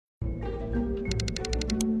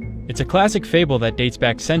It's a classic fable that dates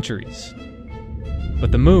back centuries.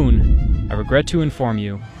 But the moon, I regret to inform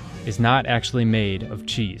you, is not actually made of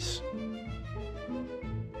cheese.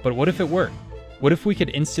 But what if it were? What if we could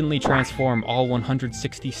instantly transform all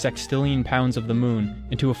 160 sextillion pounds of the moon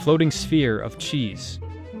into a floating sphere of cheese?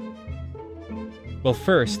 Well,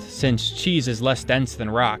 first, since cheese is less dense than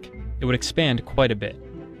rock, it would expand quite a bit.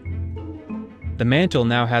 The mantle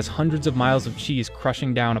now has hundreds of miles of cheese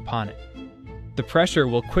crushing down upon it. The pressure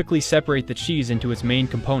will quickly separate the cheese into its main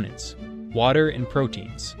components, water and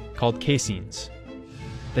proteins, called caseins.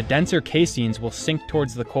 The denser caseins will sink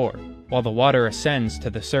towards the core, while the water ascends to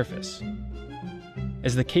the surface.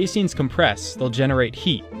 As the caseins compress, they'll generate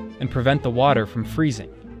heat and prevent the water from freezing.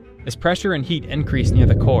 As pressure and heat increase near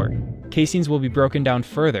the core, caseins will be broken down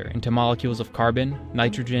further into molecules of carbon,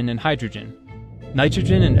 nitrogen, and hydrogen.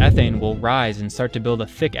 Nitrogen and ethane will rise and start to build a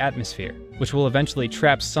thick atmosphere, which will eventually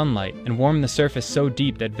trap sunlight and warm the surface so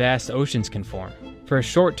deep that vast oceans can form. For a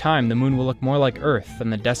short time, the moon will look more like Earth than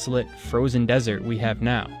the desolate, frozen desert we have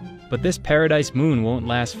now. But this paradise moon won't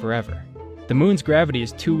last forever. The moon's gravity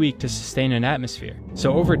is too weak to sustain an atmosphere,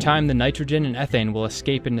 so over time the nitrogen and ethane will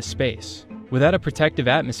escape into space. Without a protective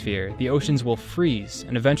atmosphere, the oceans will freeze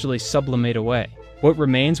and eventually sublimate away. What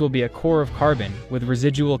remains will be a core of carbon with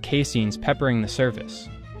residual caseins peppering the surface.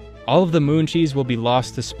 All of the moon cheese will be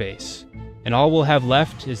lost to space, and all we'll have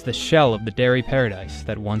left is the shell of the dairy paradise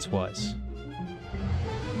that once was.